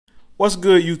What's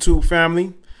good, YouTube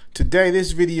family? Today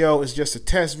this video is just a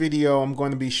test video. I'm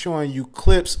going to be showing you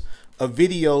clips of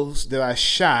videos that I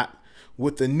shot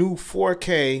with the new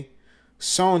 4K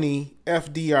Sony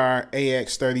FDR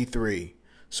AX33.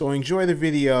 So enjoy the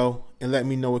video and let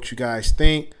me know what you guys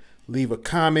think. Leave a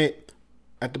comment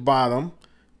at the bottom.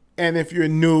 And if you're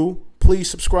new, please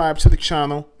subscribe to the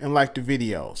channel and like the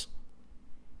videos.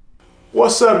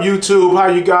 What's up, YouTube? How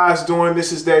you guys doing?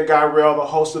 This is that guy Rel, the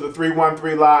host of the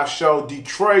 313 Live Show,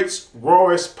 Detroit's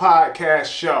rawest podcast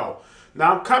show.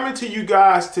 Now I'm coming to you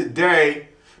guys today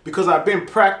because I've been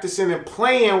practicing and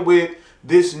playing with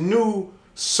this new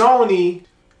Sony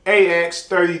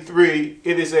AX33.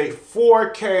 It is a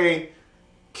 4K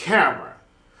camera.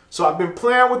 So I've been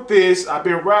playing with this. I've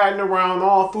been riding around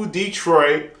all through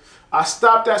Detroit. I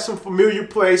stopped at some familiar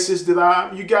places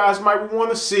that you guys might want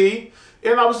to see,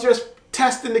 and I was just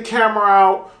testing the camera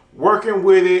out, working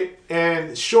with it,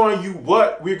 and showing you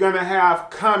what we're going to have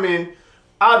coming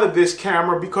out of this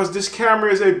camera, because this camera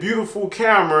is a beautiful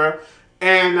camera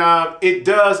and it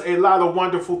does a lot of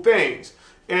wonderful things.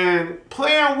 And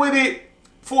playing with it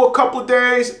for a couple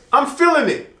days, I'm feeling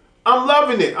it. I'm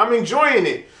loving it. I'm enjoying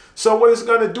it. So what it's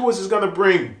going to do is it's going to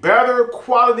bring better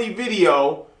quality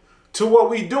video to what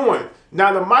we're doing.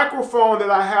 Now the microphone that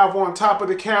I have on top of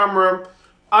the camera,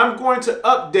 I'm going to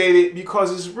update it because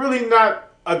it's really not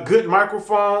a good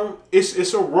microphone.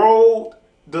 It's a Rode,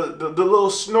 the little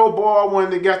snowball one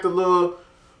that got the little,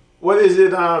 what is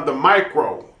it, the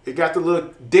micro. It got the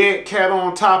little dead cat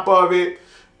on top of it.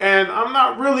 And I'm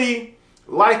not really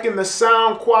liking the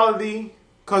sound quality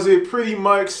because it pretty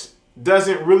much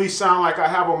doesn't really sound like I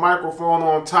have a microphone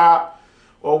on top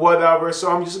or whatever. So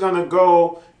I'm just going to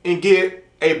go and get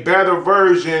a better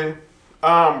version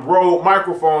Rode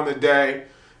microphone today.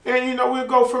 And, you know, we'll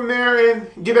go from there and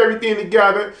get everything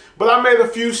together. But I made a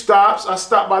few stops. I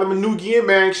stopped by the Manoogian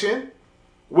Mansion,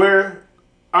 where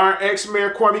our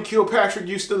ex-mayor Kwame Kilpatrick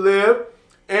used to live.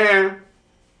 And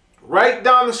right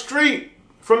down the street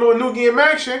from the Manoogian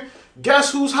Mansion,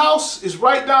 guess whose house is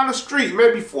right down the street?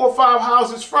 Maybe 4 or 5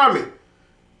 houses from it.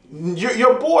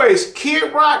 Your boy's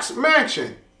Kid Rock's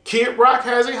mansion. Kid Rock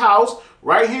has a house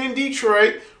right here in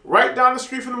Detroit, right down the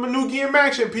street from the Manoogian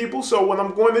Mansion, people. So what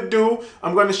I'm going to do,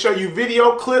 I'm going to show you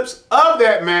video clips of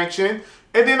that mansion.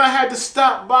 And then I had to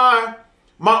stop by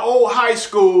my old high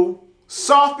school,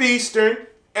 Southeastern.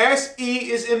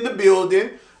 SE is in the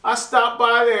building. I stopped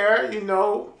by there, you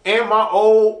know, and my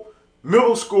old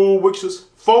middle school, which is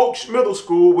Folks Middle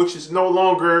School, which is no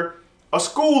longer a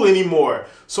school anymore.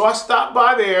 So I stopped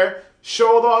by there,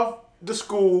 showed off the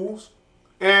schools,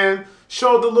 and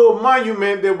showed the little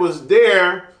monument that was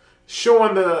there,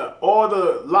 showing all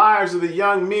the lives of the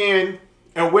young men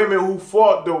and women who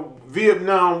fought the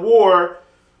Vietnam War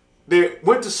that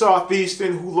went to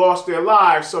Southeastern, who lost their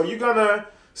lives. So you're going to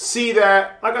see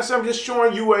that. Like I said, I'm just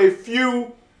showing you a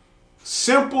few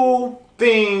simple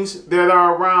things that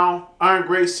are around Iron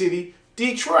Great City,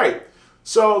 Detroit.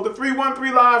 So the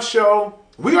 313 Live Show,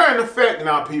 we are in effect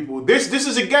now, people. This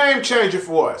is a game changer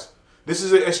for us. This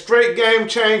is a straight game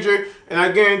changer, and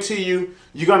I guarantee you,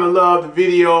 you're going to love the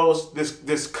videos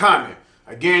this coming.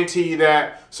 I guarantee you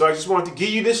that. So I just want to give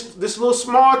you this little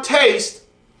small taste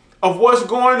of what's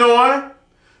going on,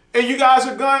 and you guys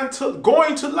are going to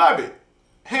love it,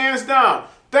 hands down.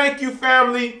 Thank you,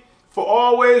 family, for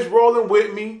always rolling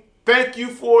with me. Thank you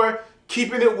for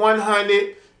keeping it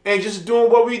 100 and just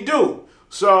doing what we do.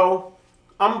 So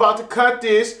I'm about to cut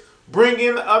this, bring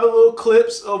in other little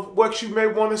clips of what you may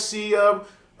want to see of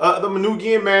the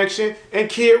Manoogian Mansion and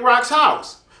Kid Rock's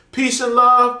house. Peace and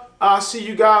love. I'll see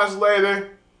you guys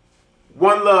later.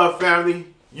 One love, family.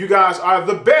 You guys are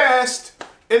the best.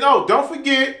 And oh, don't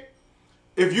forget,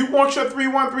 if you want your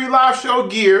 313 Live Show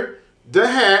gear, the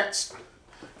hats,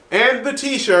 and the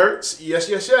t-shirts, yes,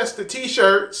 the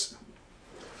t-shirts,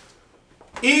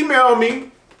 email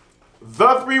me,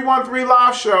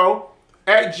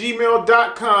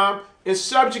 the313liveshow@gmail.com, and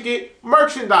subject it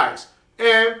merchandise.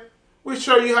 And we'll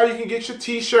show you how you can get your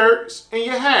t-shirts and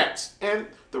your hats. And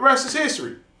the rest is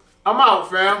history. I'm out,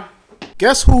 fam.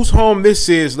 Guess whose home this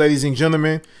is, ladies and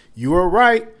gentlemen? You are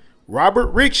right. Robert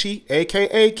Ritchie,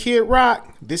 a.k.a. Kid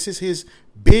Rock. This is his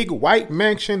big white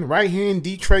mansion right here in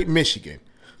Detroit, Michigan.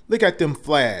 Look at them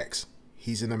flags.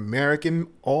 He's an American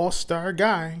all-star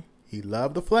guy. He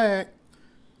loved the flag.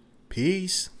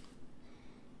 Peace.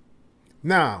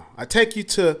 Now, I take you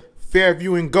to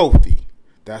Fairview and Gothey.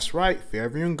 That's right,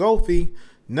 Fairview and Gothey.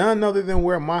 None other than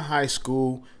where my high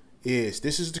school is.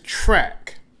 This is the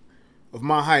track of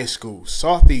my high school,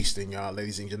 Southeastern, y'all,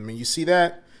 ladies and gentlemen. You see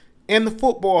that? And the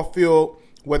football field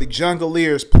where the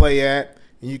Jungleers play at,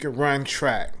 and you can run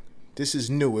track. This is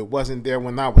new. It wasn't there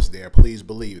when I was there. Please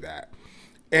believe that.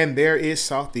 And there is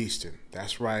Southeastern.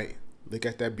 That's right. Look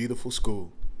at that beautiful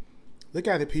school. Look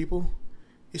at it, people.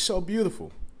 It's so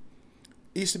beautiful.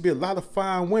 There used to be a lot of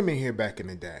fine women here back in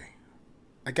the day.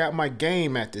 I got my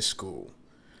game at this school.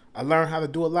 I learned how to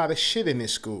do a lot of shit in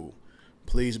this school.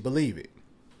 Please believe it.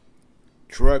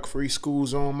 Drug-free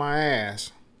schools on my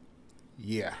ass.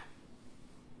 Yeah.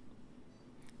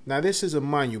 Now this is a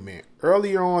monument.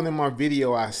 Earlier on in my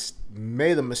video, I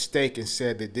made a mistake and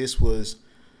said that this was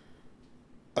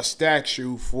a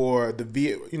statue for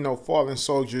the fallen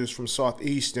soldiers from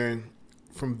Southeastern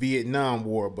from Vietnam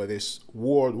War, but it's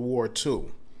World War II.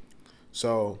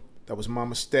 So that was my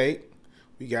mistake.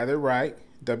 We got it right.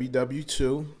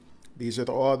 WW2. These are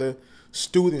all the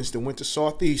students that went to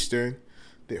Southeastern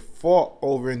that fought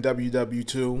over in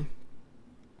WW2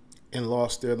 and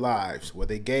lost their lives. Well,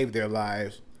 they gave their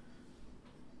lives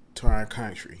to our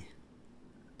country.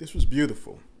 This was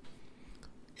beautiful.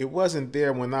 It wasn't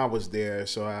there when I was there,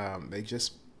 so they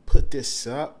just put this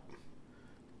up.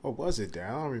 Or was it there?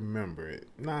 I don't remember it.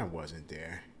 No, it wasn't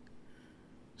there.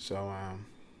 So,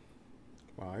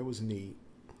 well, it was neat.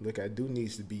 Look, I do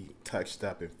needs to be touched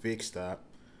up and fixed up.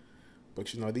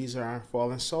 But, these are our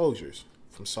fallen soldiers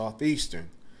from Southeastern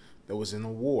that was in the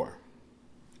war.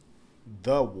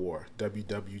 The war,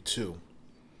 WW2.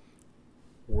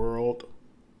 World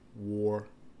War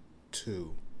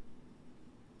II.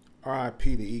 RIP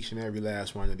to each and every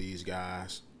last one of these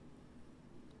guys.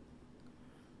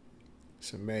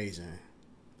 It's amazing.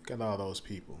 Look at all those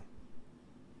people.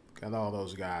 Look at all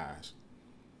those guys.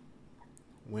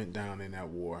 Went down in that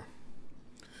war.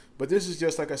 But this is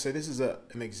just, like I said, this is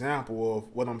an example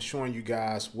of what I'm showing you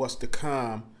guys, what's to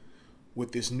come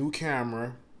with this new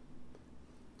camera,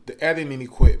 the editing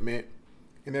equipment,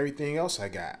 and everything else I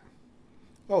got.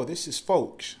 Oh, this is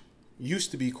Folks. Used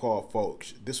to be called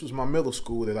Folks. This was my middle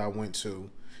school that I went to.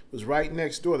 It was right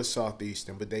next door to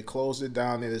Southeastern, but they closed it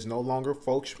down. It is no longer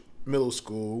Folks Middle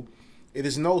School. It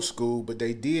is no school, but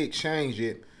they did change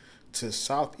it to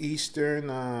Southeastern.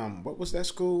 What was that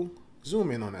school? Zoom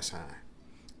in on that sign.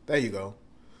 There you go.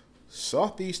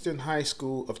 Southeastern High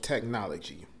School of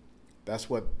Technology. That's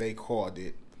what they called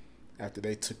it after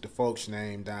they took the Folks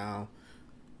name down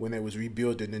when they was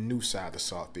rebuilding the new side of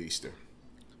Southeastern.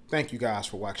 Thank you guys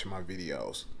for watching my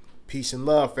videos. Peace and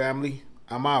love, family.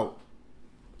 I'm out.